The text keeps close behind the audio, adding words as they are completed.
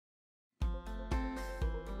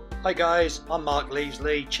Hi guys, I'm Mark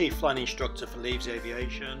Leavesley, Chief Flying Instructor for Leavesley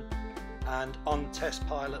Aviation and on test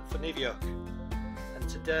pilot for Niviuk. And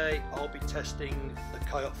today I'll be testing the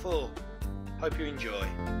Koyot 4. Hope you enjoy.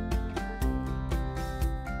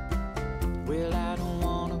 Well, I don't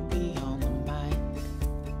wanna be on the mic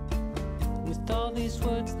with all these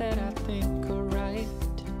words that I think are right.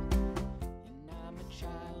 And I'm a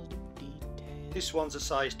child of detail. This one's a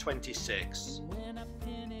size 26. And when I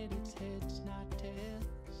pin it, it's heads, not tails.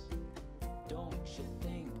 Don't you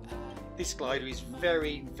think This glider is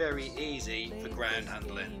very easy for ground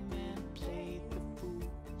handling. play the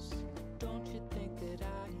fools? Don't you think that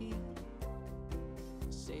I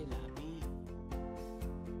say la vie?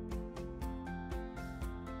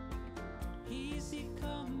 Easy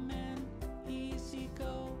come and easy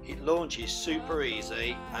go. It launches super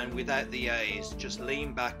easy and without the A's, just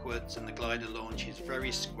lean backwards and the glider launches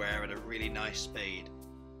very square at a really nice speed.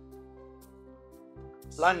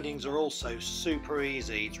 Landings are also super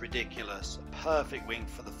easy, it's ridiculous. A perfect wing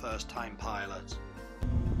for the first time pilot.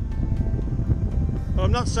 Well,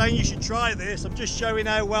 I'm not saying you should try this, I'm just showing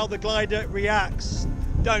how well the glider reacts.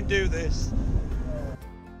 Don't do this.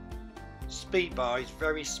 Speed bar is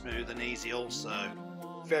very smooth and easy also.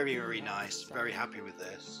 Very nice, very happy with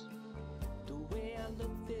this. The way I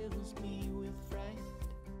look fills me with fright.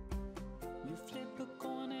 You flip a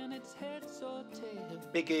coin and it's heads or tails.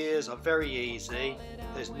 Big ears are very easy.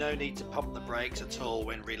 There's no need to pump the brakes at all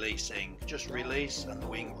when releasing. Just release and the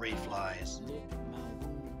wing reflies.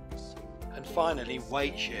 And finally,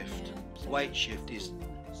 weight shift. Weight shift is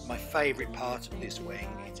my favourite part of this wing.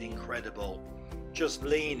 It's incredible. Just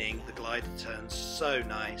leaning, the glider turns so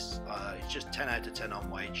nice. It's just 10 out of 10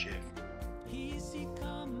 on weight shift. Easy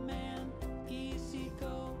come and easy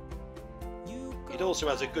go. You go It also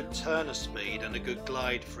has a good turner speed and a good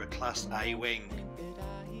glide for a Class A wing.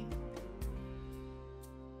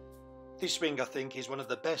 This wing I think is one of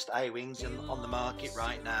the best A-wings on the market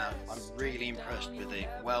right now. I'm really impressed with it.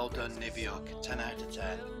 Well done Niviuk, 10 out of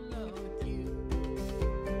 10.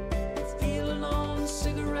 feeling on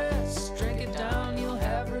cigarettes, drink it